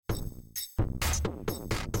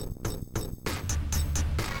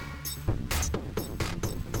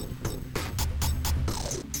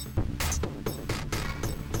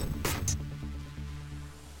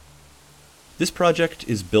This project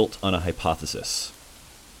is built on a hypothesis.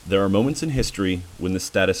 There are moments in history when the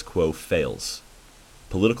status quo fails.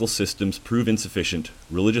 Political systems prove insufficient,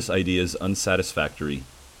 religious ideas unsatisfactory,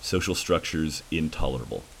 social structures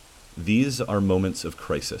intolerable. These are moments of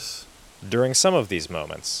crisis. During some of these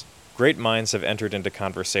moments, great minds have entered into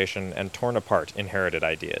conversation and torn apart inherited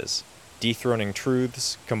ideas, dethroning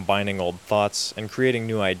truths, combining old thoughts, and creating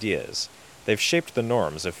new ideas. They've shaped the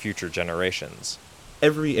norms of future generations.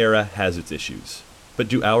 Every era has its issues, but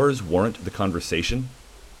do ours warrant the conversation?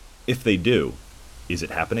 If they do, is it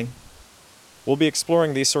happening? We'll be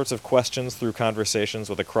exploring these sorts of questions through conversations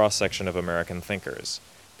with a cross-section of American thinkers,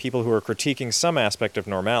 people who are critiquing some aspect of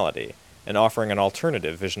normality and offering an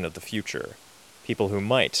alternative vision of the future, people who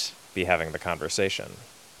might be having the conversation.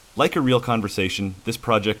 Like a real conversation, this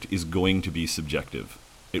project is going to be subjective.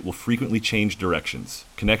 It will frequently change directions,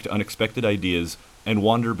 connect unexpected ideas, and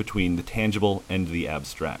wander between the tangible and the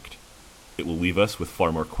abstract. It will leave us with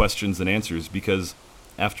far more questions than answers because,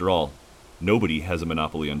 after all, nobody has a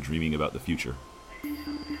monopoly on dreaming about the future.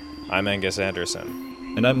 I'm Angus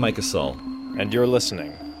Anderson. And I'm Micah Saul. And you're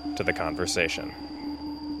listening to The Conversation.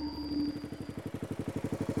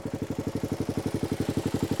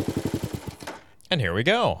 And here we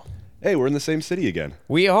go. Hey, we're in the same city again.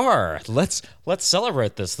 We are. Let's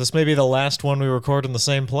celebrate this. This may be the last one we record in the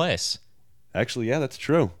same place. Actually, yeah, that's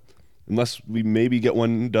true. Unless we maybe get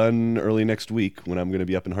one done early next week when I'm going to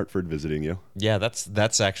be up in Hartford visiting you. Yeah,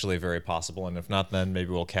 that's actually very possible. And if not, then maybe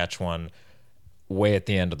we'll catch one way at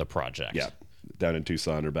the end of the project. Yeah, down in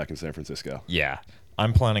Tucson or back in San Francisco. Yeah.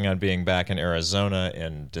 I'm planning on being back in Arizona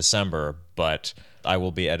in December, but I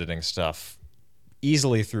will be editing stuff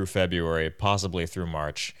easily through February, possibly through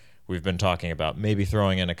March. We've been talking about maybe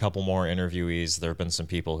throwing in a couple more interviewees. There have been some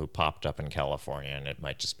people who popped up in California, and it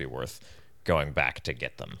might just be worth going back to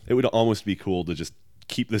get them. It would almost be cool to just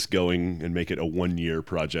keep this going and make it a one-year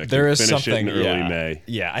project. There is finish something it in early May.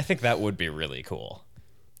 Yeah, I think that would be really cool.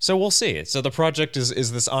 So we'll see. So the project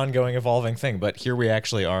is this ongoing, evolving thing, but here we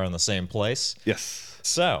actually are in the same place. Yes.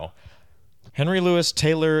 So, Henry Louis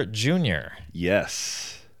Taylor Jr.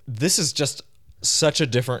 Yes. This is just such a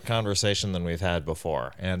different conversation than we've had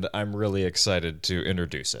before, and I'm really excited to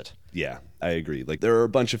introduce it. Yeah, I agree. Like, there are a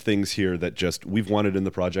bunch of things here that just we've wanted in the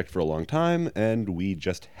project for a long time, and we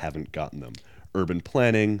just haven't gotten them. Urban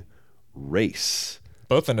planning, race.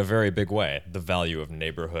 Both in a very big way. The value of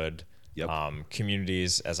neighborhood, Yep.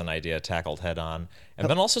 Communities as an idea tackled head on, and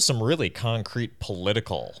then also some really concrete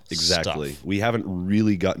political Exactly. stuff. We haven't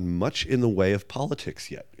really gotten much in the way of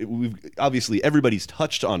politics yet. We've obviously everybody's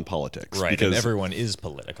touched on politics, Right, because, and everyone is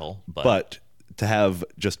political. but to have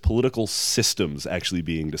just political systems actually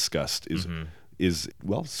being discussed is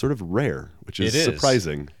well, sort of rare, which is It is,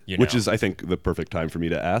 surprising. you Which know. is, I think, the perfect time for me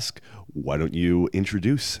to ask, why don't you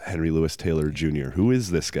introduce Henry Louis Taylor Jr.? Who is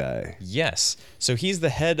this guy? Yes. So he's the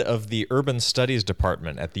head of the Urban Studies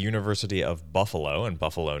Department at the University of Buffalo in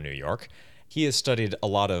Buffalo, New York. He has studied a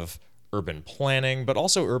lot of urban planning, but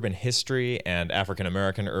also urban history and African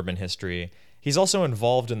American urban history. He's also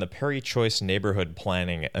involved in the Perry Choice Neighborhood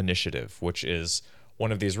Planning Initiative, which is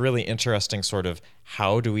one of these really interesting sort of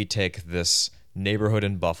how do we take this neighborhood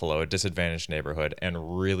in Buffalo, a disadvantaged neighborhood,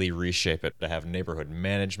 and really reshape it to have neighborhood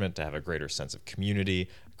management, to have a greater sense of community,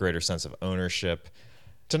 a greater sense of ownership,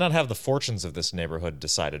 to not have the fortunes of this neighborhood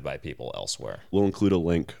decided by people elsewhere. We'll include a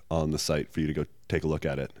link on the site for you to go take a look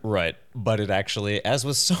at it. Right, but it actually, as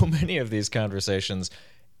with so many of these conversations,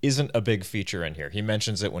 isn't a big feature in here. He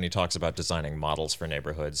mentions it when he talks about designing models for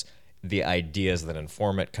neighborhoods. The ideas that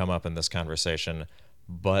inform it come up in this conversation,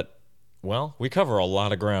 but well, we cover a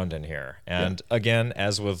lot of ground in here. And again,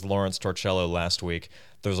 as with Lawrence Torcello last week,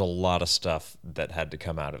 there's a lot of stuff that had to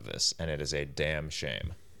come out of this, and it is a damn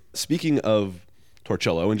shame. Speaking of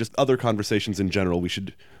Torcello and just other conversations in general, we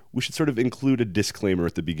should sort of include a disclaimer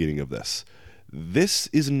at the beginning of this. This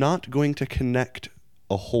is not going to connect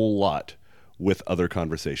a whole lot with other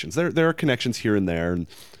conversations. There are connections here and there, and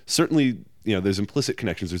certainly, there's implicit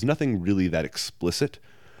connections. There's nothing really that explicit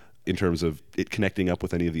in terms of it connecting up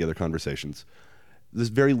with any of the other conversations. There's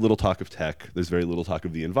very little talk of tech. There's very little talk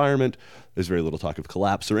of the environment. There's very little talk of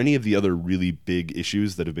collapse or any of the other really big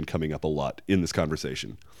issues that have been coming up a lot in this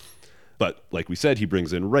conversation. But like we said, he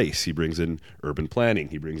brings in race, he brings in urban planning,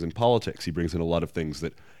 he brings in politics, he brings in a lot of things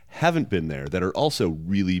that haven't been there that are also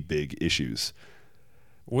really big issues.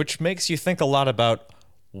 Which makes you think a lot about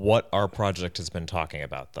what our project has been talking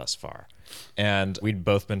about thus far. And we'd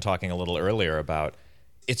both been talking a little earlier about,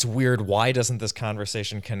 it's weird, why doesn't this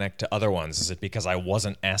conversation connect to other ones? Is it because I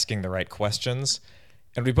wasn't asking the right questions?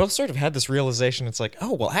 And we both sort of had this realization, it's like,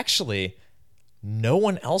 oh, well, actually, no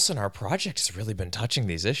one else in our project has really been touching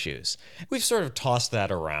these issues. We've sort of tossed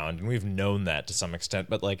that around, and we've known that to some extent,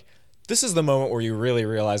 but like, this is the moment where you really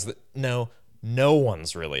realize that no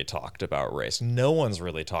one's really talked about race. No one's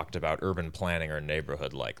really talked about urban planning or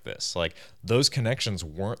neighborhood like this. Like, those connections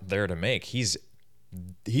weren't there to make. He's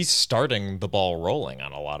starting the ball rolling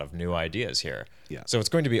on a lot of new ideas here. Yeah. So it's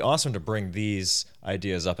going to be awesome to bring these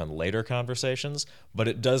ideas up in later conversations, but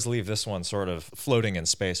it does leave this one sort of floating in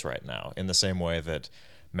space right now, in the same way that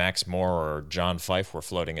Max Moore or John Fife were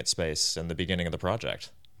floating at space in the beginning of the project.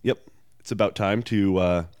 Yep. It's about time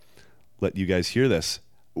to let you guys hear this.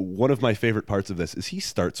 One of my favorite parts of this is he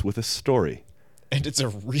starts with a story. And it's a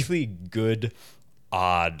really good,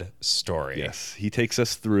 odd story. Yes. He takes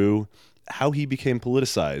us through how he became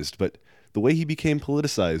politicized, but the way he became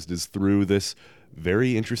politicized is through this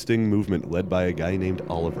very interesting movement led by a guy named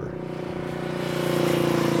Oliver.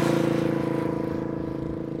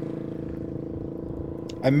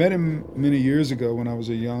 I met him many years ago when I was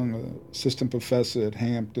a young assistant professor at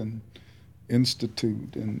Hampton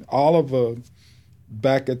Institute. And Oliver,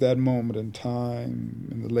 back at that moment in time,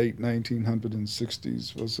 in the late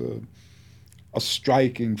 1960s, was a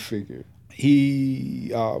striking figure.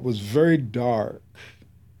 He was very dark,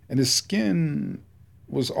 and his skin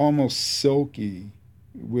was almost silky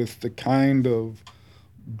with the kind of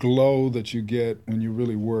glow that you get when you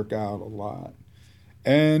really work out a lot.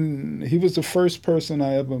 And he was the first person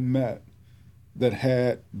I ever met that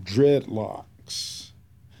had dreadlocks,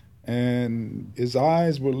 and his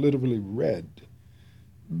eyes were literally red.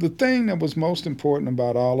 The thing that was most important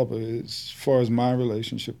about Oliver, as far as my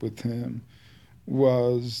relationship with him,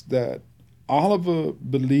 was that Oliver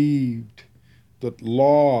believed that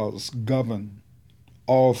laws govern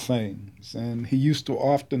all things. And he used to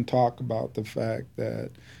often talk about the fact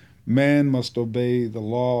that man must obey the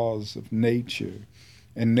laws of nature,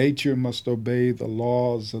 and nature must obey the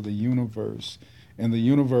laws of the universe, and the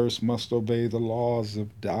universe must obey the laws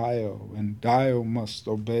of Dio, and Dio must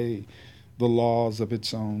obey the laws of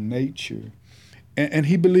its own nature. And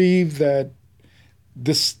he believed that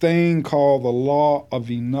this thing called the law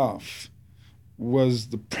of enough was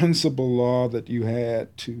the principal law that you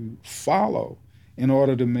had to follow in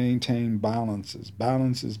order to maintain balances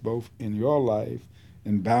both in your life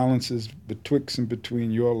and balances betwixt and between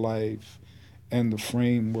your life and the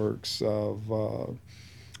frameworks of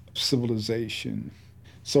civilization.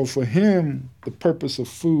 So for him, the purpose of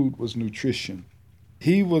food was nutrition.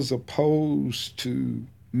 He was opposed to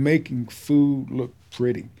making food look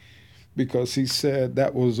pretty, because he said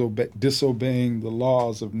that was disobeying the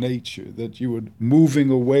laws of nature, that you were moving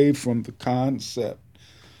away from the concept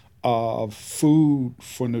of food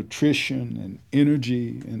for nutrition and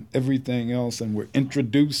energy and everything else, and we're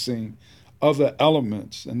introducing other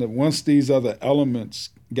elements, and that once these other elements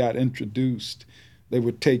got introduced, they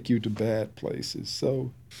would take you to bad places.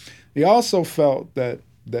 So he also felt that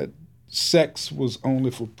sex was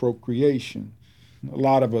only for procreation. A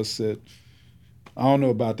lot of us said, I don't know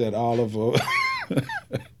about that, Oliver.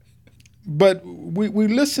 But we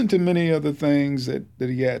listened to many other things that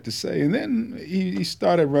he had to say. And then he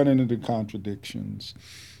started running into contradictions.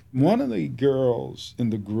 One of the girls in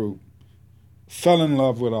the group fell in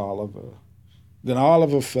love with Oliver. Then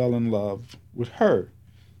Oliver fell in love with her.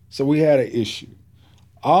 So we had an issue.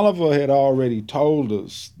 Oliver had already told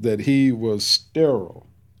us that he was sterile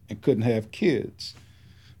and couldn't have kids.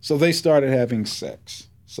 So they started having sex.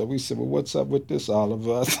 So we said, well, what's up with this,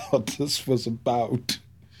 Oliver? I thought this was about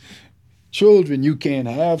children. You can't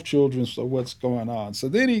have children, so what's going on? So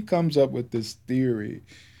then he comes up with this theory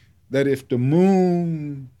that if the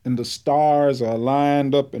moon and the stars are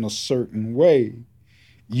lined up in a certain way,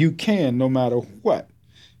 you can, no matter what.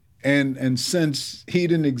 And since he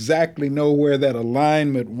didn't exactly know where that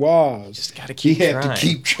alignment was, Just gotta keep he had trying. to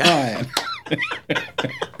keep trying.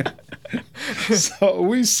 So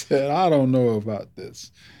we said, I don't know about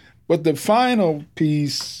this. But the final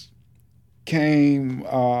piece came,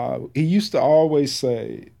 he used to always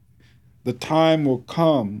say, the time will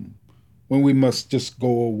come when we must just go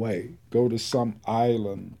away, go to some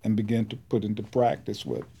island and begin to put into practice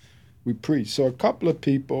what we preach. So a couple of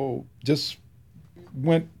people just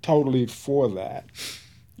went totally for that,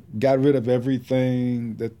 got rid of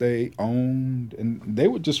everything that they owned, and they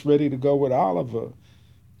were just ready to go with Oliver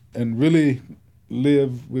and really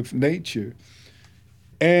live with nature.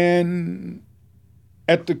 And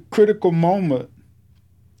at the critical moment,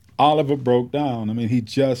 Oliver broke down. I mean, he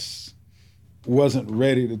just wasn't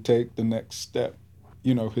ready to take the next step,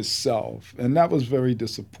 himself. And that was very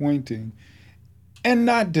disappointing. And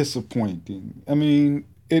not disappointing. I mean,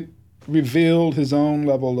 it revealed his own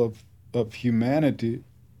level of humanity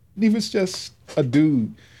He was just a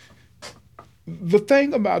dude. The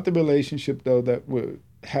thing about the relationship, though, that would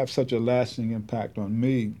have such a lasting impact on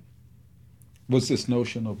me was this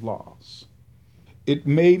notion of loss. It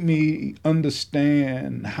made me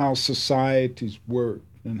understand how societies work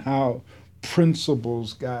and how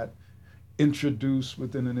principles got introduced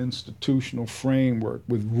within an institutional framework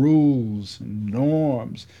with rules and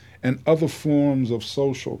norms and other forms of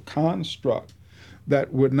social construct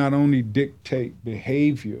that would not only dictate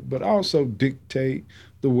behavior, but also dictate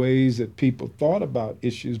the ways that people thought about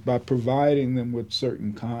issues by providing them with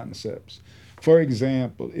certain concepts. For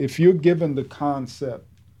example, if you're given the concept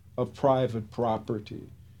of private property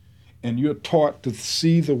and you're taught to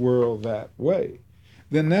see the world that way,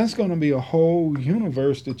 then that's going to be a whole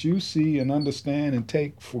universe that you see and understand and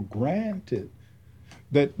take for granted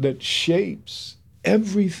that shapes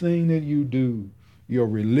everything that you do. Your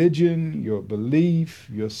religion, your belief,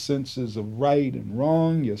 your senses of right and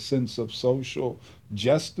wrong, your sense of social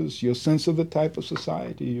justice, your sense of the type of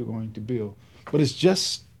society you're going to build. But it's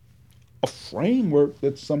just a framework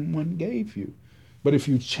that someone gave you. But if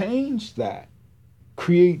you change that,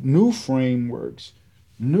 create new frameworks,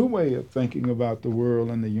 new way of thinking about the world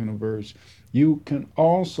and the universe, you can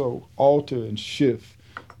also alter and shift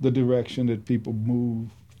the direction that people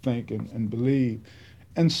move, think, and believe.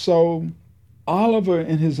 And so Oliver,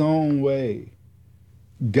 in his own way,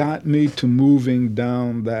 got me to moving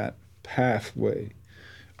down that pathway.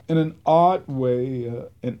 In an odd way,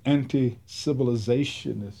 an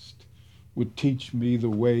anti-civilizationist would teach me the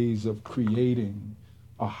ways of creating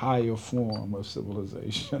a higher form of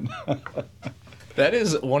civilization. That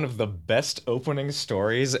is one of the best opening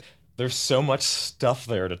stories. There's so much stuff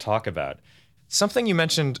there to talk about. Something you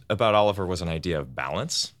mentioned about Oliver was an idea of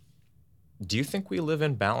balance. Do you think we live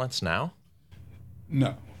in balance now?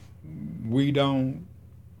 No, we don't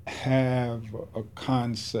have a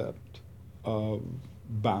concept of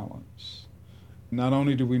balance. Not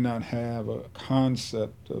only do we not have a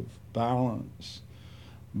concept of balance,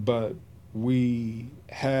 but we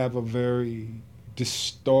have a very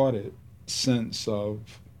distorted sense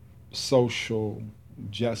of social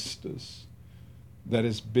justice that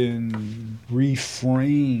has been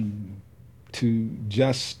reframed to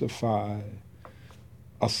justify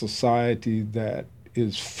a society that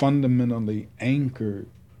is fundamentally anchored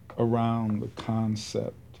around the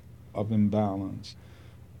concept of imbalance.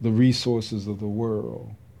 The resources of the world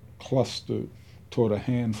clustered toward a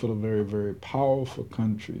handful of very, very powerful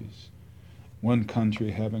countries, one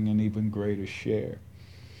country having an even greater share.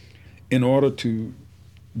 In order to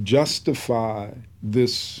justify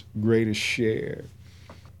this greater share,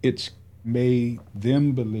 it's made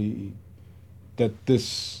them believe that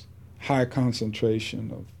this high concentration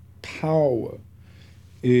of power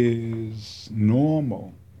is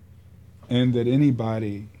normal and that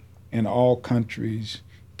anybody in all countries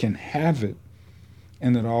can have it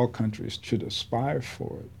and that all countries should aspire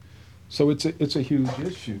for it. So it's a huge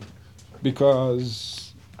issue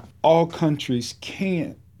because all countries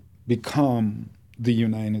can't become the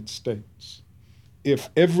United States. If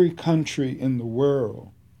every country in the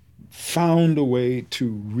world found a way to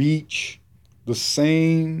reach the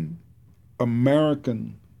same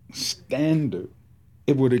American standard,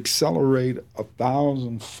 it would accelerate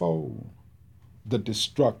 1,000-fold the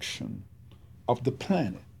destruction of the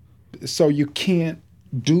planet. So you can't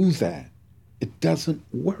do that. It doesn't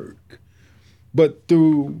work. But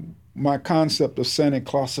through my concept of Santa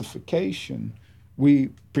Clausification, we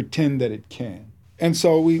pretend that it can. And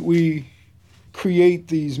so we create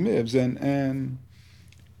these myths, and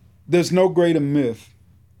there's no greater myth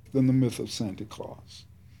than the myth of Santa Claus.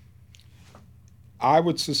 I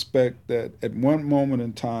would suspect that at one moment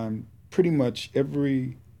in time, pretty much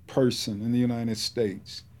every person in the United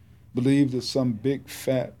States believed that some big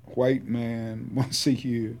fat white man once a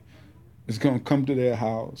year is going to come to their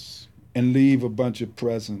house and leave a bunch of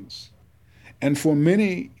presents. And for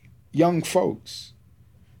many young folks,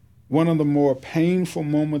 one of the more painful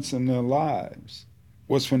moments in their lives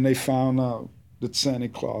was when they found out that Santa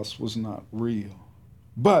Claus was not real.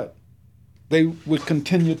 But they would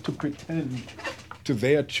continue to pretend to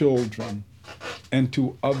their children and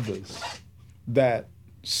to others that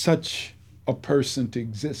such a person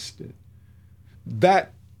existed.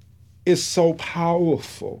 That is so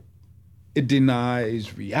powerful. It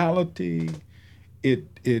denies reality,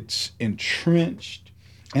 it's entrenched,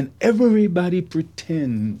 and everybody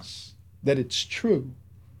pretends that it's true,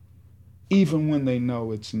 even when they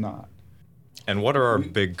know it's not. And what are our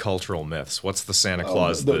big cultural myths? What's the Santa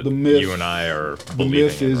Claus that myth, you and I are the believing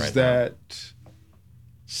myth in is right that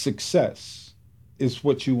success is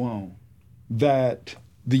what you own, that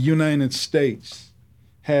the United States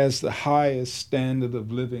has the highest standard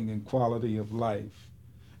of living and quality of life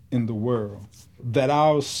in the world, that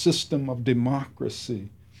our system of democracy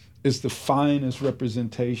is the finest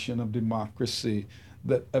representation of democracy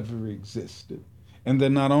that ever existed. And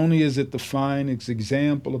that not only is it the finest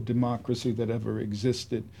example of democracy that ever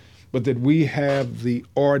existed, but that we have the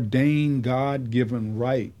ordained God-given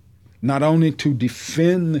right not only to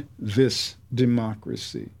defend this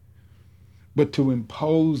democracy, but to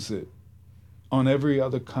impose it on every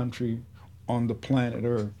other country on the planet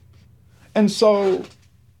Earth. And so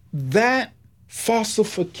that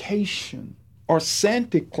falsification or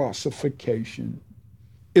Santa Clausification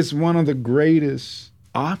is one of the greatest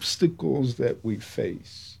obstacles that we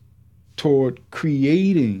face toward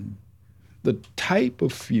creating the type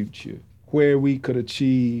of future where we could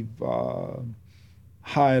achieve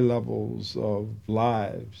high levels of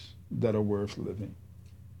lives that are worth living.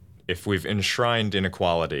 If we've enshrined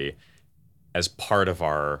inequality as part of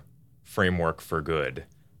our framework for good,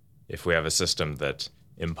 if we have a system that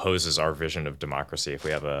imposes our vision of democracy, if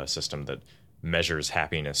we have a system that measures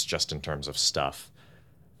happiness just in terms of stuff,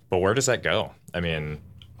 but where does that go? I mean,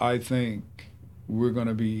 I think we're going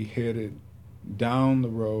to be headed down the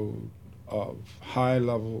road of high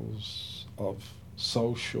levels of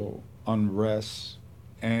social unrest,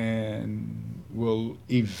 and will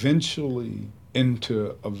eventually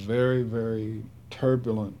enter a very, very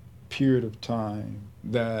turbulent period of time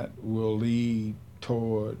that will lead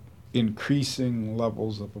toward increasing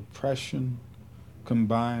levels of oppression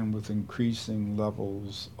combined with increasing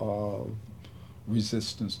levels of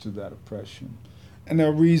resistance to that oppression. And there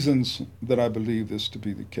are reasons that I believe this to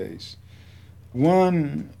be the case.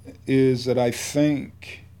 One is that I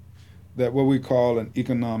think that what we call an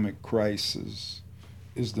economic crisis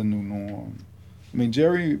is the new norm. I mean,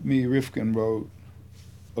 Jeremy Rifkin wrote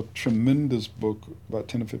a tremendous book about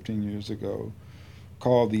 10 or 15 years ago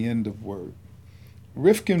called The End of Work.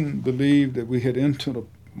 Rifkin believed that we had entered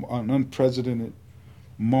an unprecedented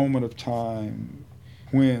moment of time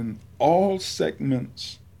when all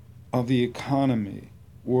segments of the economy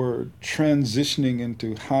were transitioning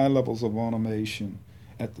into high levels of automation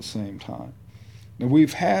at the same time. Now,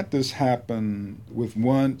 we've had this happen with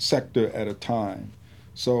one sector at a time.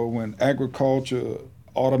 So when agriculture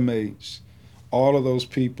automates, all of those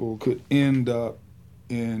people could end up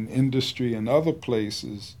in industry and other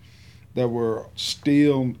places that were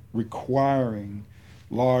still requiring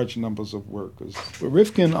large numbers of workers. But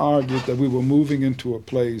Rifkin argued that we were moving into a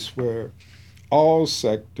place where all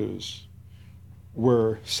sectors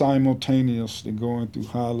were simultaneously going through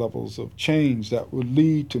high levels of change that would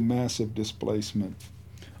lead to massive displacement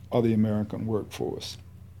of the American workforce.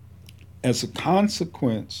 As a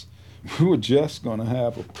consequence, we were just going to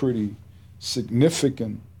have a pretty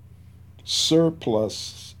significant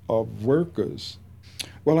surplus of workers.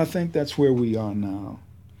 Well, I think that's where we are now.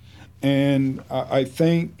 And I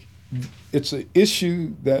think it's an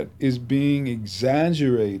issue that is being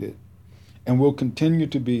exaggerated and will continue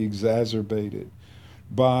to be exacerbated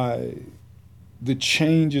by the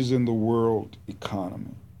changes in the world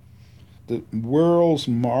economy. The world's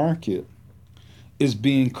market is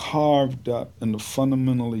being carved up in a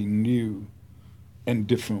fundamentally new and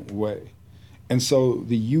different way. And so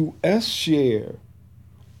the U.S. share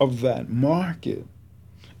of that market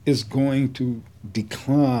is going to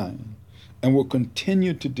decline and will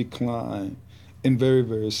continue to decline in very,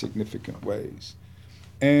 very significant ways.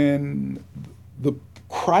 And the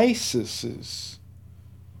crises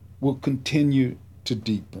will continue to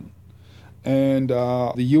deepen. And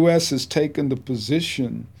the U.S. has taken the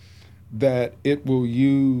position that it will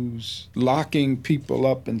use locking people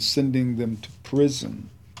up and sending them to prison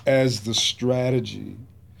as the strategy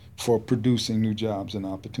for producing new jobs and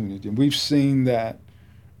opportunity. And we've seen that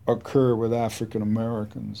occur with African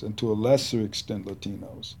Americans and to a lesser extent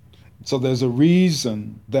Latinos. So there's a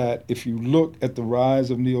reason that if you look at the rise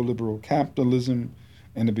of neoliberal capitalism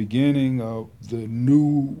and the beginning of the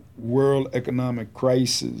new world economic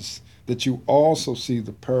crisis, that you also see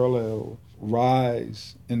the parallel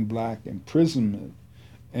rise in black imprisonment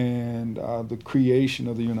and the creation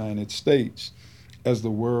of the United States as the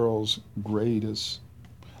world's greatest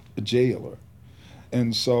jailer.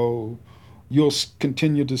 And so you'll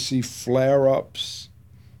continue to see flare-ups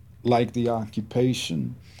like the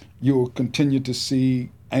occupation. You'll continue to see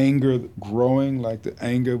anger growing, like the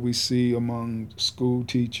anger we see among school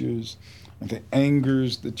teachers, and the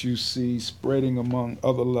angers that you see spreading among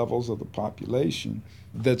other levels of the population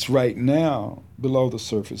that's right now below the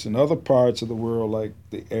surface. In other parts of the world, like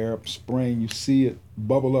the Arab Spring, you see it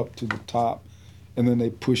bubble up to the top, and then they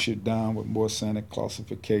push it down with more Santa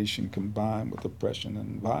Clausification combined with oppression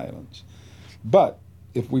and violence. But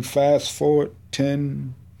If we fast forward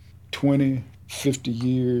 10, 20, 50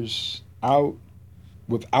 years out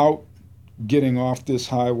without getting off this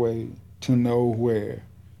highway to nowhere,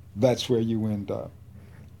 that's where you end up.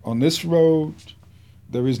 On this road,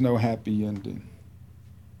 there is no happy ending.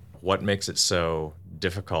 What makes it so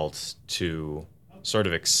difficult to sort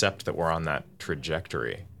of accept that we're on that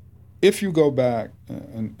trajectory? If you go back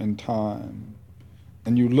in time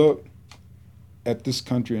and you look at this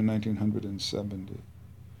country in 1970,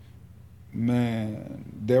 man,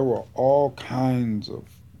 there were all kinds of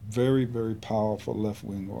very, very powerful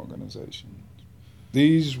left-wing organizations.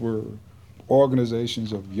 These were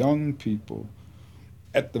organizations of young people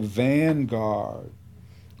at the vanguard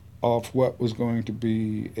of what was going to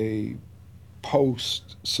be a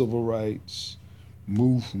post-civil rights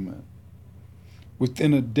movement.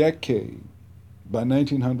 Within a decade, by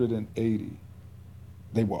 1980,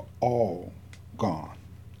 they were all gone.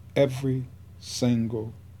 Every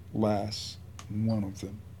single last one of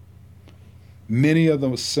them. Many of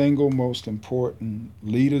the single most important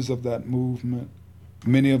leaders of that movement,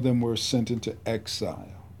 many of them were sent into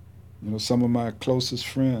exile. You know, some of my closest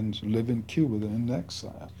friends live in Cuba, they're in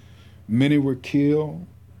exile. Many were killed,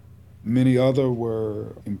 many others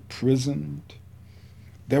were imprisoned.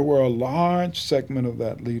 There were a large segment of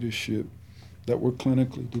that leadership that were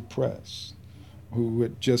clinically depressed, who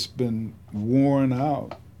had just been worn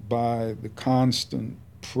out by the constant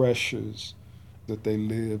pressures that they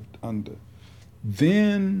lived under.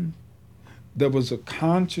 Then there was a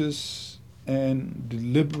conscious and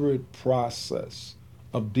deliberate process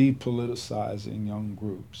of depoliticizing young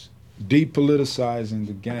groups, depoliticizing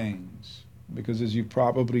the gangs. Because as you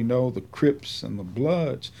probably know, the Crips and the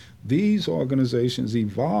Bloods, these organizations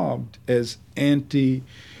evolved as anti-system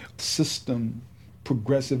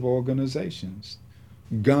progressive organizations.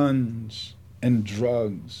 Guns and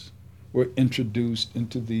drugs were introduced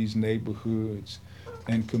into these neighborhoods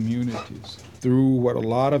and communities through what a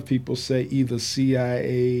lot of people say either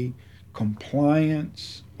CIA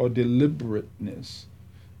compliance or deliberateness.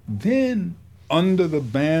 Then, under the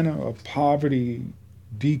banner of poverty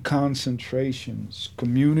deconcentrations,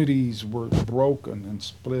 communities were broken and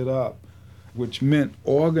split up, which meant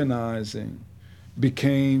organizing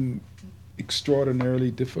became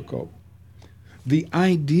extraordinarily difficult. The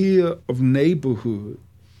idea of neighborhood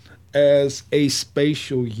as a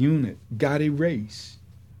spatial unit got erased.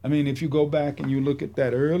 I mean, if you go back and you look at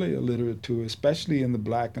that earlier literature, especially in the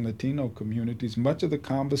Black and Latino communities, much of the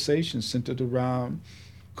conversation centered around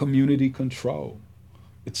community control.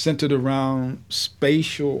 It's centered around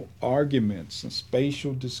spatial arguments and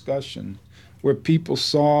spatial discussion, where people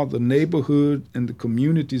saw the neighborhood and the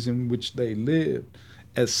communities in which they lived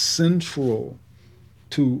as central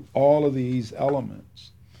to all of these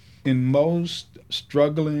elements. In most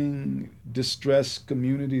struggling, distressed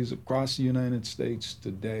communities across the United States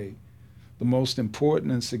today, the most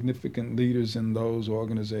important and significant leaders in those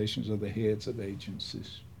organizations are the heads of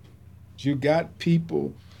agencies. You got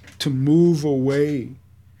people to move away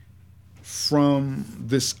from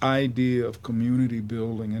this idea of community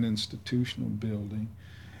building and institutional building,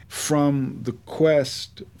 from the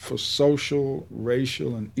quest for social,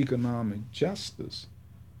 racial, and economic justice,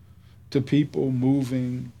 to people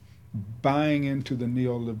buying into the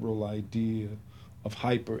neoliberal idea of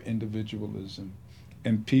hyper-individualism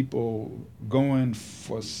and people going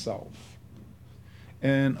for self.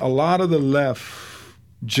 And a lot of the left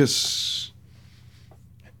just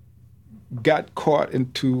got caught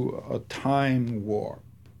into a time warp.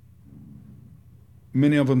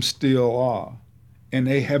 Many of them still are. And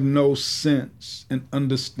they have no sense and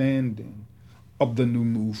understanding of the new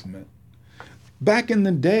movement. Back in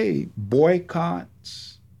the day,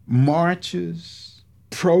 boycotts, marches,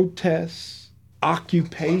 protests,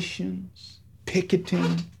 occupations,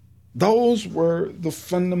 picketing, those were the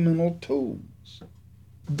fundamental tools.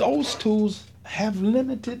 Those tools have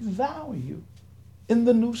limited value in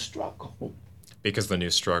the new struggle. Because the new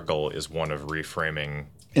struggle is one of reframing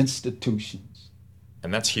institutions.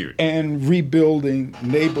 And that's huge. And rebuilding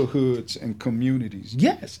neighborhoods and communities.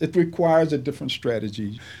 Yes, it requires a different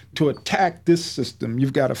strategy. To attack this system,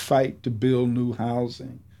 you've got to fight to build new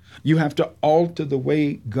housing. You have to alter the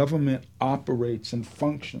way government operates and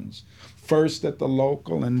functions, first at the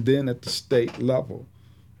local and then at the state level.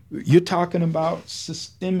 You're talking about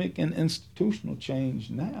systemic and institutional change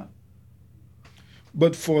now.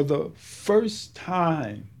 But for the first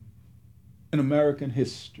time in American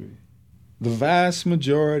history, the vast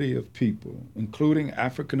majority of people, including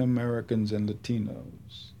African Americans and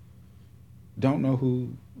Latinos, don't know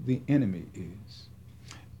who the enemy is.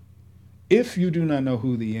 If you do not know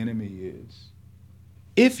who the enemy is,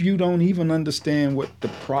 If you don't even understand what the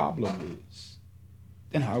problem is,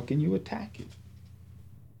 then how can you attack it?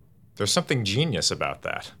 There's something genius about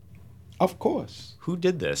that. Of course. Who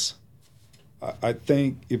did this? I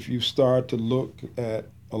think if you start to look at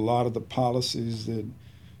a lot of the policies that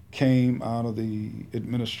came out of the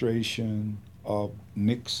administration of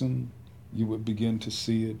Nixon, you would begin to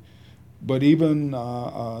see it. But even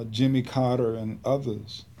Jimmy Carter and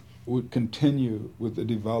others would continue with the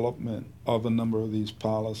development of a number of these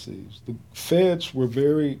policies. The feds were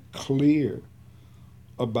very clear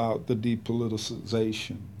about the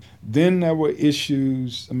depoliticization. Then there were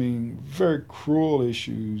issues, very cruel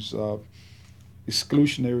issues of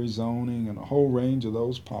exclusionary zoning and a whole range of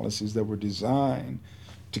those policies that were designed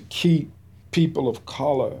to keep people of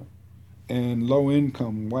color and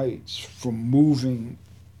low-income whites from moving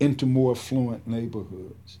into more affluent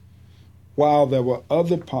neighborhoods, while there were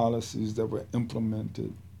other policies that were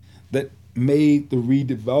implemented that made the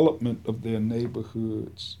redevelopment of their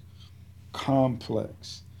neighborhoods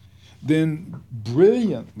complex. Then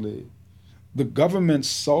brilliantly, the government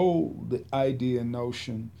sold the idea and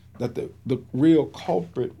notion that the real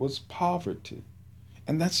culprit was poverty.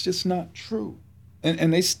 And that's just not true.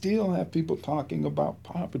 And they still have people talking about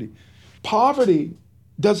poverty. Poverty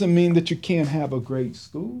doesn't mean that you can't have a great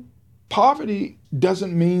school. Poverty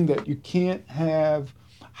doesn't mean that you can't have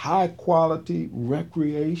high quality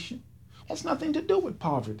recreation. It has nothing to do with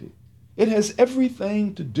poverty. It has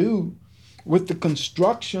everything to do with the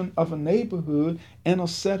construction of a neighborhood and a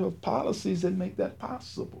set of policies that make that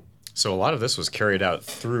possible. So a lot of this was carried out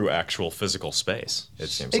through actual physical space, it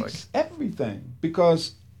seems like. Everything,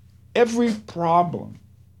 because every problem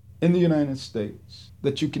in the United States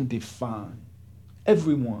that you can define,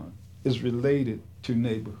 everyone is related to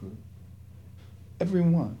neighborhood.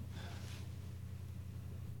 Everyone.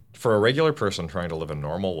 For a regular person trying to live a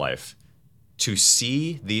normal life, to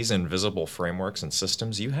see these invisible frameworks and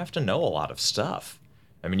systems, you have to know a lot of stuff.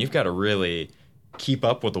 You've got to really keep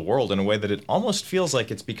up with the world in a way that it almost feels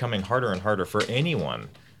like it's becoming harder and harder for anyone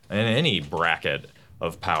in any bracket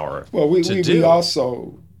of power to do. We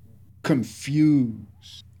also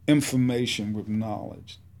confuse information with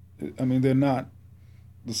knowledge. They're not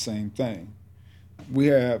the same thing. We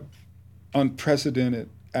have unprecedented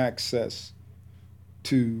access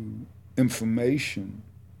to information,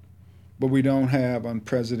 but we don't have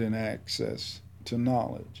unprecedented access to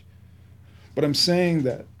knowledge. But I'm saying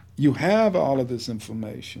that you have all of this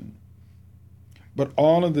information, but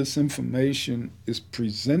all of this information is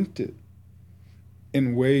presented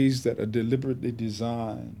in ways that are deliberately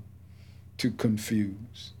designed to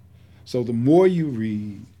confuse. So the more you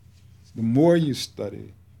read, the more you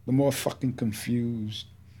study, the more fucking confused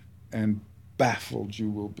and baffled you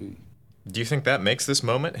will be. Do you think that makes this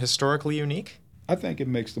moment historically unique? I think it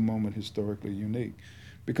makes the moment historically unique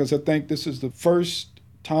because I think this is the first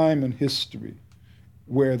time in history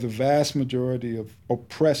where the vast majority of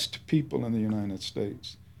oppressed people in the United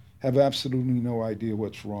States have absolutely no idea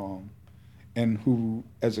what's wrong and who,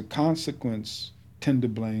 as a consequence, tend to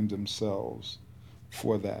blame themselves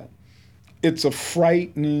for that. It's a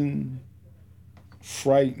frightening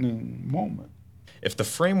moment. If the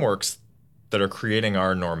frameworks that are creating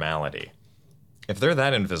our normality, if they're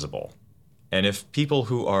that invisible, and if people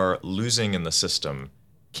who are losing in the system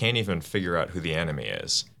can't even figure out who the enemy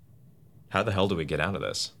is, how the hell do we get out of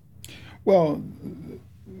this? Well,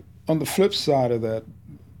 on the flip side of that,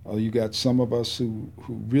 you got some of us who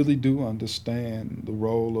really do understand the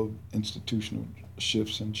role of institutional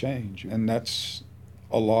shifts and change, and that's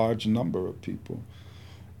a large number of people.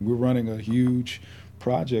 We're running a huge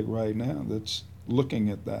project right now that's looking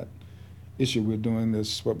at that issue. We're doing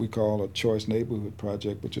this, what we call a Choice Neighborhood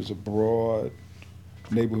Project, which is a broad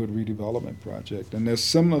neighborhood redevelopment project. And there's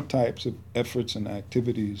similar types of efforts and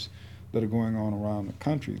activities that are going on around the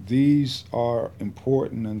country. These are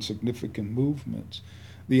important and significant movements.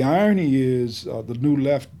 The irony is the New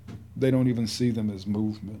Left, they don't even see them as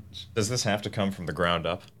movements. Does this have to come from the ground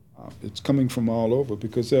up? It's coming from all over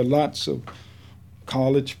because there are lots of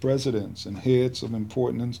college presidents and heads of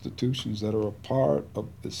important institutions that are a part of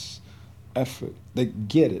this effort. They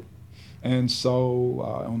get it. And so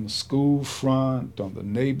on the school front, on the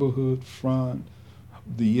neighborhood front,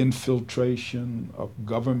 the infiltration of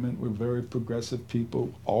government with very progressive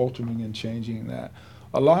people, altering and changing that.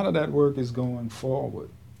 A lot of that work is going forward.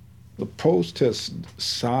 The protest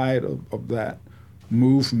side of that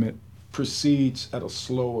movement proceeds at a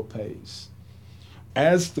slower pace.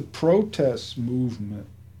 As the protest movement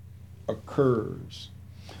occurs,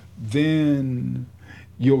 then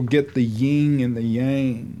you'll get the yin and the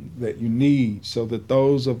yang that you need so that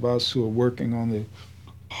those of us who are working on the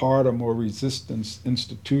harder, more resistance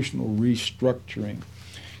institutional restructuring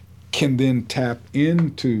can then tap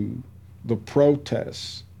into the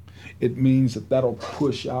protests, it means that that'll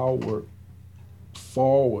push our work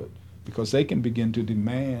forward because they can begin to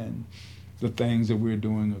demand the things that we're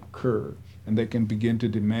doing occur. And they can begin to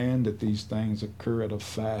demand that these things occur at a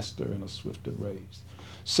faster and a swifter rate.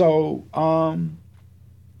 So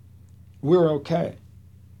we're okay.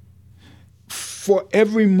 For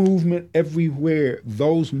every movement, everywhere,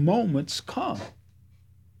 those moments come,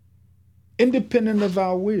 independent of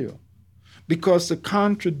our will. Because the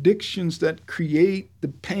contradictions that create the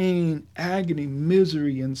pain, agony,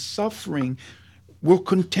 misery, and suffering will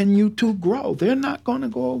continue to grow. They're not going to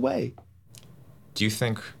go away. Do you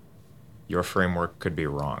think your framework could be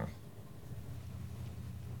wrong?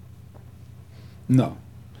 No.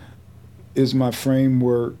 Is my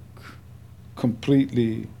framework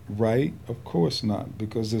completely right? Of course not,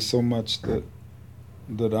 because there's so much that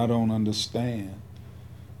I don't understand,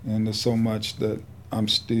 and there's so much that I'm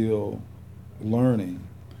still learning.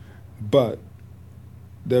 But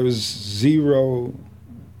there is zero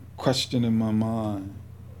question in my mind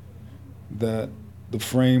that the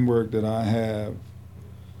framework that I have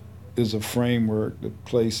is a framework that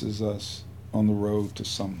places us on the road to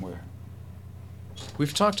somewhere.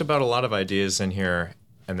 We've talked about a lot of ideas in here,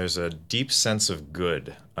 and there's a deep sense of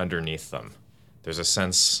good underneath them. There's a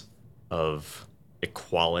sense of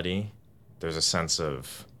equality. There's a sense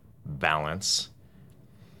of balance.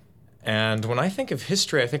 And when I think of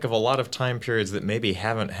history, I think of a lot of time periods that maybe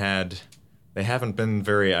haven't been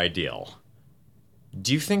very ideal.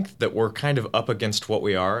 Do you think that we're kind of up against what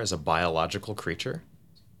we are as a biological creature?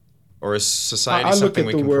 Or is society something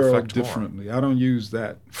we can perfect more? I look at the world differently. I don't use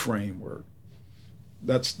that framework.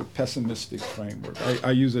 That's the pessimistic framework. I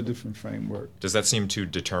use a different framework. Does that seem too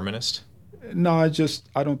determinist? No,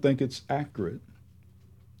 I don't think it's accurate.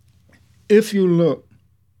 If you look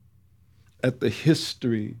at the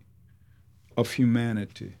history of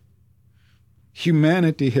humanity,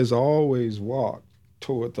 humanity has always walked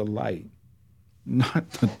toward the light, not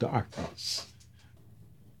the darkness.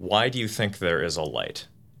 Why do you think there is a light?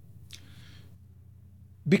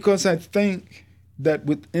 Because I think that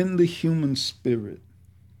within the human spirit,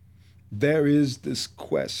 there is this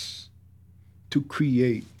quest to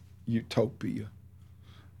create utopia,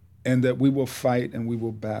 and that we will fight and we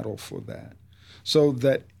will battle for that. So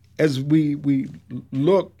that as we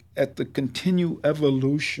look at the continued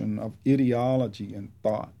evolution of ideology and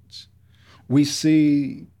thoughts, we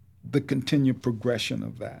see the continued progression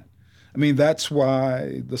of that. I mean, that's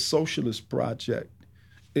why the socialist project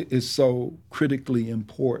is so critically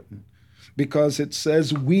important, because it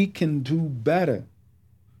says we can do better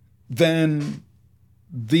than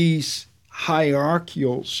these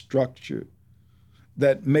hierarchical structure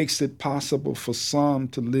that makes it possible for some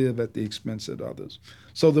to live at the expense of others.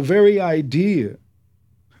 So the very idea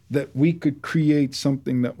that we could create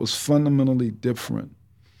something that was fundamentally different,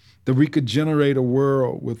 that we could generate a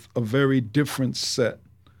world with a very different set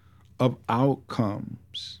of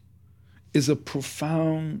outcomes, is a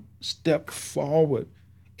profound step forward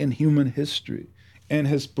in human history and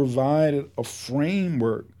has provided a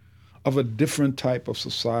framework of a different type of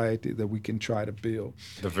society that we can try to build.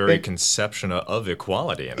 The very conception of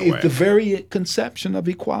equality, in a way. The very conception of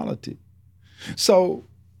equality. So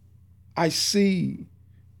I see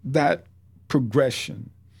that progression.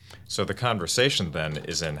 So the conversation then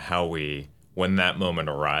is in how we, when that moment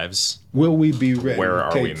arrives, will we be ready? Where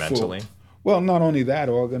are we mentally? Well, not only that,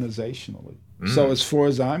 organizationally. So as far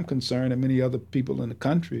as I'm concerned, and many other people in the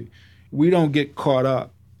country, we don't get caught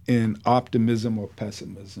up in optimism or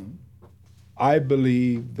pessimism. I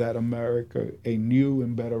believe that America, a new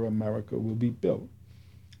and better America, will be built,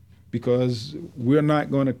 because we're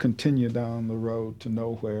not going to continue down the road to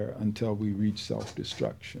nowhere until we reach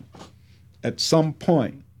self-destruction. At some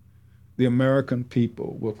point, the American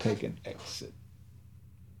people will take an exit.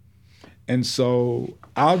 And so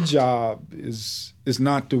our job is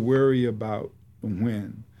not to worry about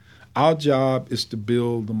when. Our job is to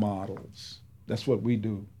build the models. That's what we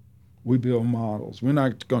do. We build models. We're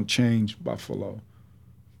not going to change Buffalo,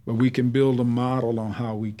 but we can build a model on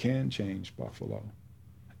how we can change Buffalo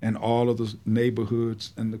and all of the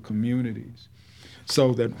neighborhoods and the communities,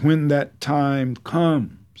 so that when that time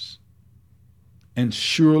comes, and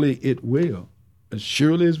surely it will, as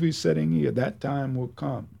surely as we're sitting here, that time will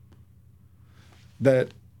come, that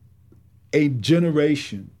a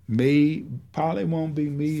generation, probably won't be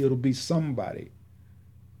me, it'll be somebody,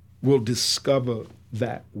 will discover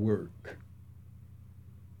that work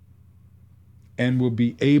and will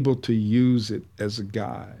be able to use it as a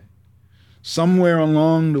guide. Somewhere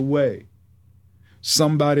along the way,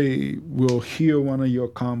 Somebody will hear one of your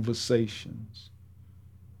conversations,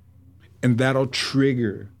 and that'll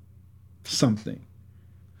trigger something.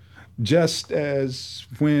 Just as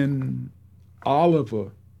when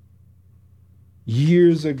Oliver,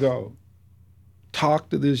 years ago,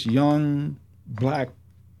 talked to this young black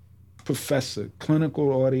professor, clinical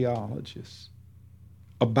audiologist,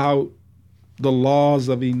 about the laws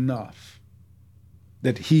of enough,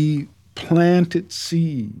 that he planted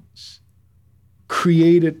seeds,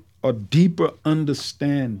 created a deeper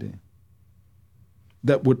understanding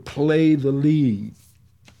that would play the lead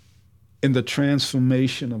in the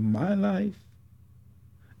transformation of my life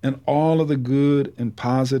and all of the good and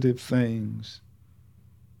positive things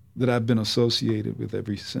that I've been associated with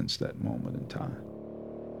ever since that moment in time.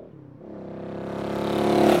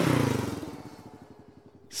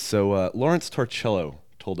 So Lawrence Torcello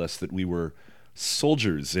told us that we were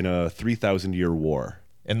soldiers in a 3,000-year war.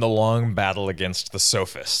 In the long battle against the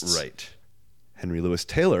sophists. Right. Henry Louis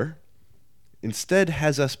Taylor instead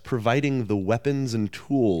has us providing the weapons and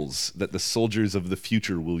tools that the soldiers of the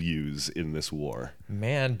future will use in this war.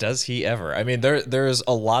 Man, does he ever. I mean, there's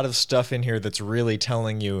a lot of stuff in here that's really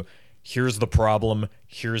telling you, here's the problem,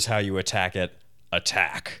 here's how you attack it,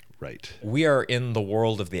 attack. Right. We are in the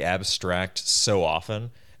world of the abstract so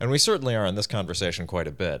often, and we certainly are in this conversation quite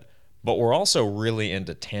a bit, but we're also really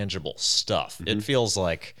into tangible stuff. Mm-hmm. It feels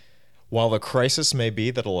like, while the crisis may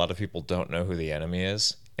be that a lot of people don't know who the enemy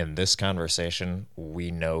is, in this conversation, we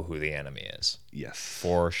know who the enemy is. Yes.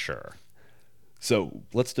 For sure. So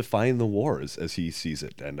let's define the war as he sees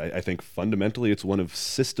it. And I think fundamentally it's one of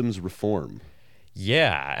systems reform.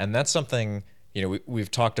 Yeah, and that's something, you know, we've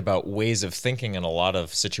talked about ways of thinking in a lot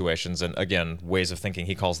of situations. And again, ways of thinking,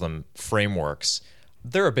 he calls them frameworks.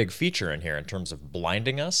 They're a big feature in here in terms of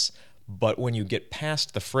blinding us. But when you get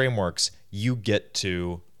past the frameworks, you get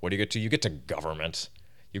to, what do you get to? You get to government.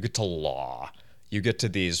 You get to law. You get to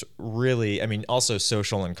these really, I mean, also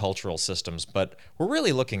social and cultural systems, but we're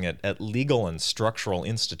really looking at legal and structural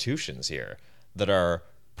institutions here that are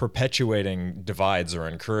perpetuating divides or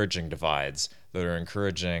encouraging divides, that are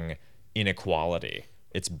encouraging inequality.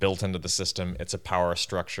 It's built into the system. It's a power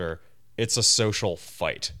structure. It's a social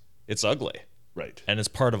fight. It's ugly. Right. And it's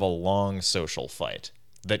part of a long social fight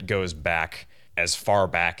that goes back as far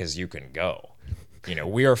back as you can go. You know,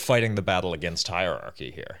 we are fighting the battle against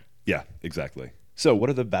hierarchy here. Yeah, exactly. So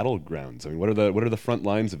what are the battlegrounds? I mean, what are the front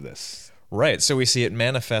lines of this? Right. So we see it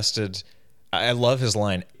manifested. I love his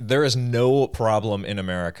line. There is no problem in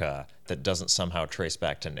America that doesn't somehow trace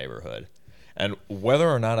back to neighborhood. And whether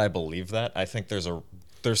or not I believe that, I think there's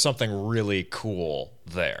something really cool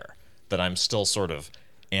there that I'm still sort of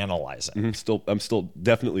analyzing. Mm-hmm. I'm still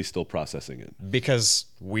definitely processing it. Because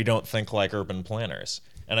we don't think like urban planners.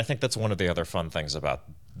 And I think that's one of the other fun things about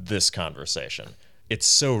this conversation. It's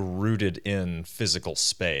so rooted in physical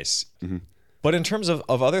space. Mm-hmm. But in terms of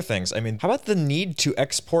other things, I mean, how about the need to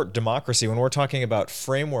export democracy when we're talking about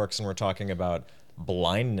frameworks and we're talking about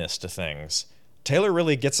blindness to things? Taylor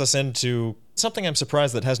really gets us into something I'm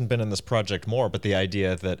surprised that hasn't been in this project more, but the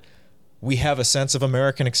idea that we have a sense of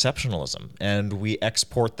American exceptionalism and we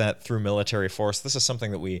export that through military force. This is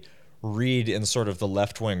something that we read in sort of the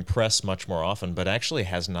left-wing press much more often, but actually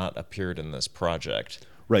has not appeared in this project.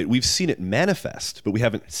 Right. We've seen it manifest, but we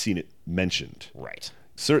haven't seen it mentioned. Right.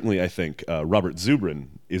 Certainly, I think Robert Zubrin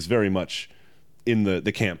is very much in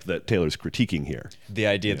the camp that Taylor's critiquing here. The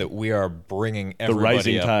idea that we are bringing the everybody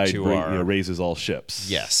rising up tide to our... raises all ships.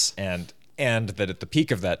 Yes, and that at the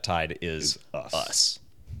peak of that tide is us.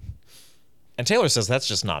 And Taylor says that's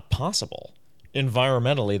just not possible.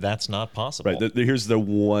 Environmentally, that's not possible. Right. Here's the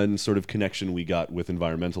one sort of connection we got with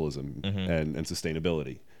environmentalism and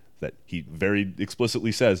sustainability. That he very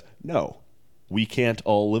explicitly says, no, we can't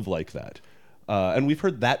all live like that. And we've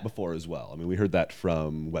heard that before as well. I mean, we heard that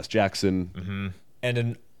from Wes Jackson. Mm-hmm. And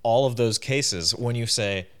in all of those cases, when you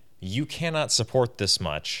say, you cannot support this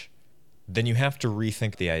much, then you have to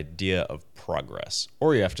rethink the idea of progress.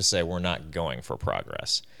 Or you have to say, we're not going for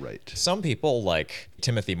progress. Right. Some people, like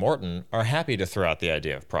Timothy Morton, are happy to throw out the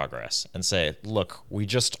idea of progress and say, look, we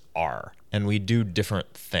just are, and we do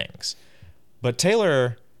different things. But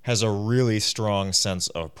Taylor has a really strong sense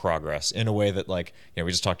of progress in a way that, like, you know,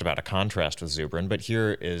 we just talked about a contrast with Zubrin, but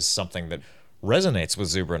here is something that resonates with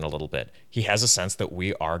Zubrin a little bit. He has a sense that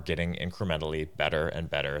we are getting incrementally better and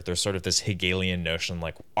better. There's sort of this Hegelian notion,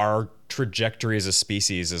 like our trajectory as a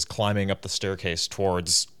species is climbing up the staircase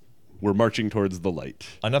towards... We're marching towards the light.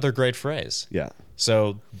 Another great phrase. Yeah.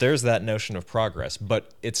 So there's that notion of progress,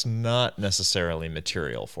 but it's not necessarily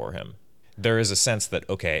material for him. There is a sense that,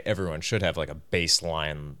 okay, everyone should have like a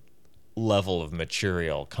baseline level of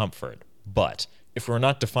material comfort, but if we're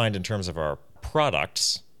not defined in terms of our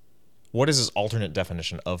products, what is his alternate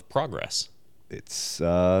definition of progress? It's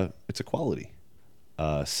equality.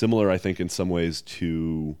 Similar, I think, in some ways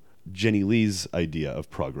to Jenny Lee's idea of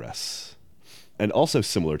progress. And also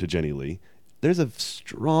similar to Jenny Lee, there's a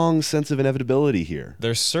strong sense of inevitability here.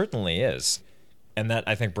 There certainly is. And that,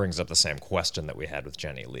 I think, brings up the same question that we had with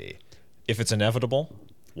Jenny Lee. If it's inevitable,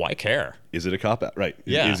 why care? Is it a cop-out? Right.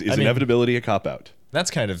 Yeah, Is inevitability a cop-out?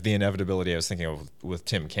 That's kind of the inevitability I was thinking of with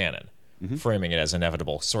Tim Cannon. Framing it as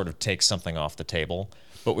inevitable sort of takes something off the table.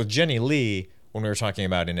 But with Jenny Lee, when we were talking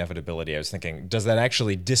about inevitability, I was thinking, does that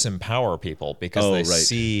actually disempower people because they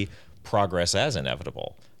see progress as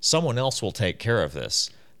inevitable? Someone else will take care of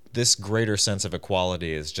this. This greater sense of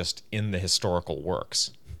equality is just in the historical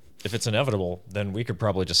works. If it's inevitable, then we could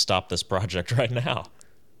probably just stop this project right now.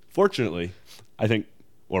 Fortunately, I think,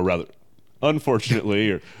 or rather,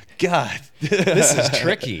 unfortunately, or God, This is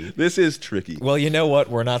tricky. this is tricky. Well, you know what?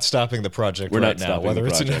 We're not stopping the project We're right not now, stopping whether the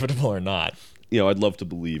it's project. inevitable or not. You know, I'd love to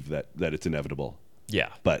believe that it's inevitable, Yeah.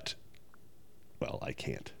 but, well, I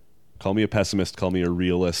can't. Call me a pessimist, call me a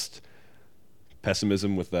realist.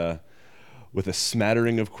 Pessimism with a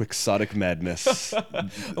smattering of quixotic madness.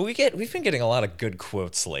 We've been getting a lot of good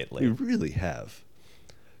quotes We lately. really have.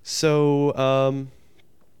 So,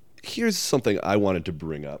 here's something I wanted to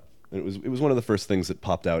bring up. And it was one of the first things that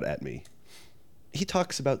popped out at me. He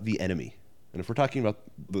talks about the enemy. And if we're talking about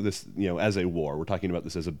this, as a war, we're talking about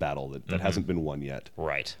this as a battle that hasn't been won yet.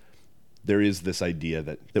 Right. There is this idea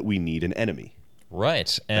that we need an enemy.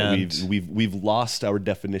 Right. And And we've lost our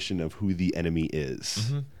definition of who the enemy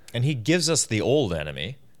is. and he gives us the old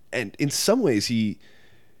enemy. And in some ways he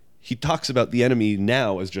talks about the enemy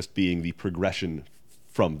now as just being the progression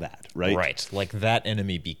from that, right? Right. Like that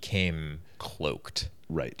enemy became cloaked.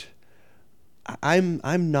 Right.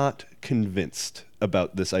 I'm not convinced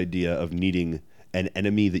about this idea of needing an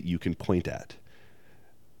enemy that you can point at.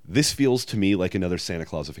 This feels to me like another Santa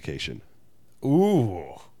Clausification.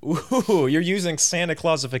 Ooh, you're using Santa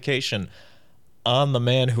Clausification on the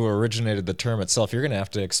man who originated the term itself. You're going to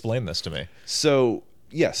have to explain this to me. So,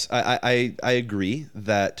 yes, I agree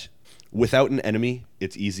that without an enemy,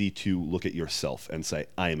 it's easy to look at yourself and say,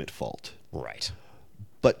 I am at fault. Right.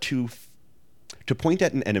 But to point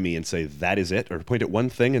at an enemy and say that is it, or to point at one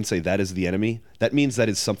thing and say that is the enemy, that means that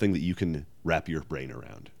is something that you can wrap your brain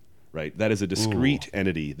around, right? That is a discrete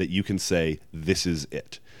entity that you can say this is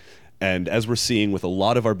it. And as we're seeing with a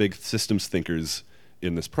lot of our big systems thinkers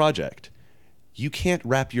in this project, you can't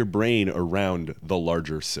wrap your brain around the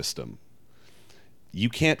larger system. You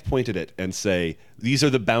can't point at it and say these are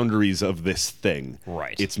the boundaries of this thing.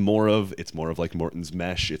 Right. It's more of like Morton's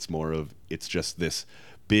mesh. It's just this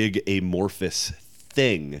big amorphous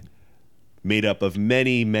thing made up of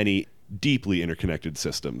many, many deeply interconnected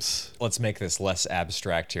systems. Let's make this less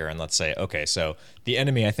abstract here and let's say, okay, so the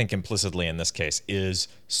enemy, I think implicitly in this case, is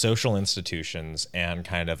social institutions and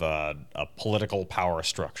kind of a political power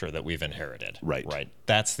structure that we've inherited. Right. Right.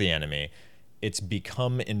 That's the enemy. It's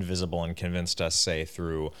become invisible and convinced us, say,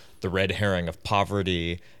 through the red herring of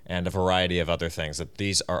poverty and a variety of other things, that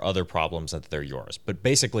these are other problems and that they're yours. But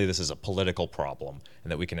basically, this is a political problem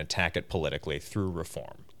and that we can attack it politically through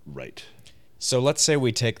reform. Right. So let's say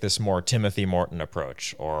we take this more Timothy Morton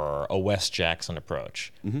approach or a Wes Jackson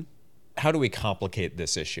approach. How do we complicate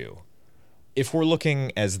this issue? If we're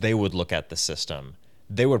looking as they would look at the system,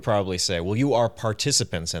 they would probably say, well, you are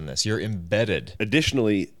participants in this. You're embedded.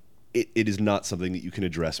 Additionally, it is not something that you can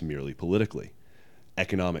address merely politically.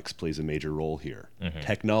 Economics plays a major role here.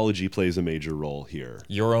 Technology plays a major role here.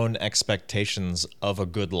 Your own expectations of a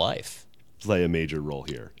good life. Play a major role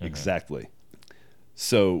here. Exactly.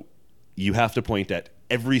 So you have to point at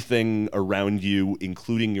everything around you,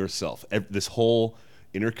 including yourself. This whole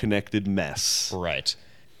interconnected mess. Right.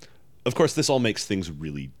 Of course, this all makes things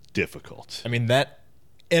really difficult. I mean, that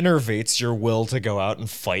enervates your will to go out and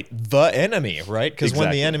fight the enemy, right? Because when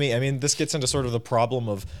the Exactly. enemy, I mean, this gets into sort of the problem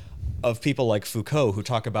of people like Foucault who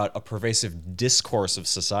talk about a pervasive discourse of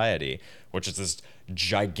society, which is this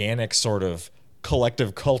gigantic sort of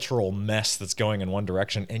collective cultural mess that's going in one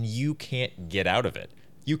direction, and you can't get out of it.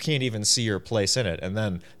 You can't even see your place in it. And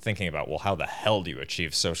then thinking about, well, how the hell do you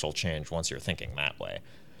achieve social change once you're thinking that way?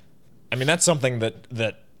 I mean, that's something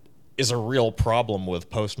that is a real problem with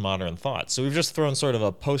postmodern thought. So we've just thrown sort of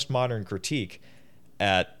a postmodern critique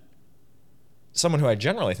at someone who I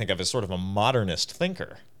generally think of as sort of a modernist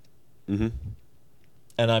thinker. And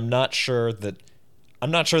I'm not sure that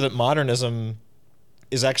modernism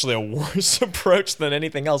is actually a worse approach than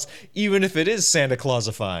anything else, even if it is Santa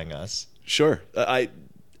Clausifying us. Sure.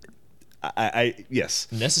 Yes.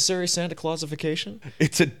 Necessary Santa Clausification?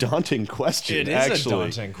 It's a daunting question, It is actually. a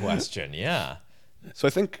daunting question, yeah. So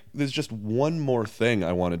I think there's just one more thing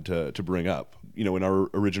I wanted to bring up. In our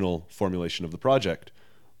original formulation of the project,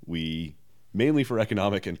 we, mainly for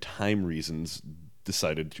economic and time reasons,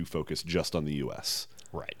 decided to focus just on the U.S.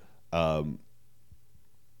 Right.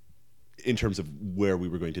 In terms of where we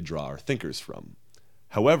were going to draw our thinkers from.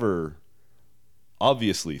 However,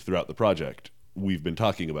 obviously, throughout the project, we've been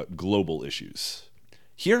talking about global issues.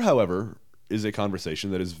 Here, however, is a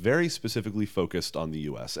conversation that is very specifically focused on the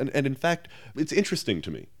U.S. And in fact, it's interesting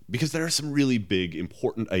to me because there are some really big,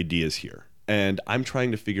 important ideas here. And I'm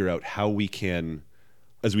trying to figure out how we can,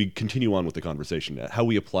 as we continue on with the conversation, how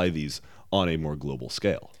we apply these on a more global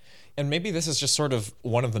scale. And maybe this is just sort of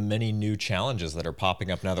one of the many new challenges that are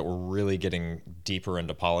popping up now that we're really getting deeper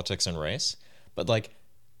into politics and race. But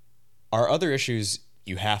are other issues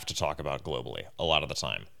you have to talk about globally a lot of the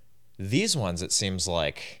time. These ones, it seems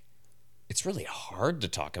like it's really hard to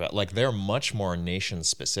talk about. They're much more nation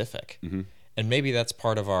specific. Mm-hmm. And maybe that's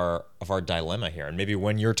part of our dilemma here. And maybe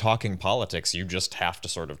when you're talking politics, you just have to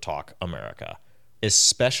sort of talk America,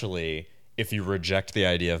 especially if you reject the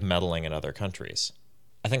idea of meddling in other countries.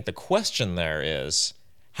 I think the question there is,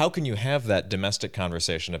 how can you have that domestic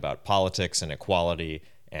conversation about politics and equality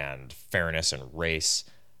and fairness and race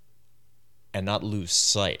and not lose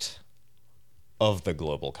sight of the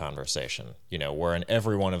global conversation, where in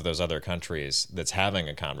every one of those other countries that's having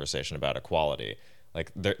a conversation about equality,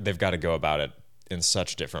 they've got to go about it in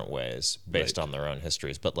such different ways based on their own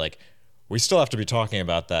histories. But we still have to be talking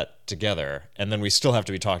about that together, and then we still have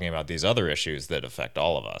to be talking about these other issues that affect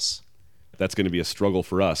all of us. That's going to be a struggle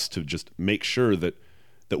for us to just make sure that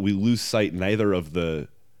we lose sight neither of the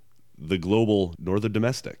global nor the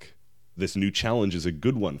domestic. This new challenge is a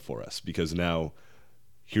good one for us because now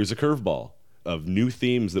here's a curveball of new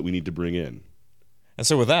themes that we need to bring in. And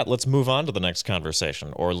so with that, let's move on to the next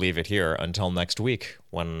conversation, or leave it here until next week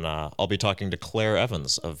when I'll be talking to Claire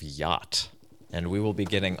Evans of Yacht, and we will be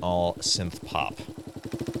getting all synth pop.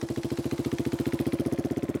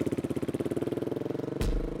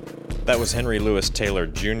 That was Henry Louis Taylor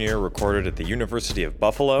Jr., recorded at the University of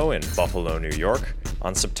Buffalo in Buffalo, New York,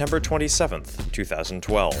 on September 27th,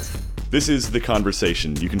 2012. This is The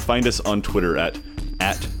Conversation. You can find us on Twitter at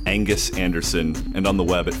Angus Anderson and on the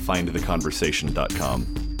web at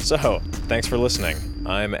findtheconversation.com. So, thanks for listening.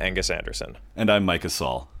 I'm Angus Anderson. And I'm Micah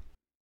Saul.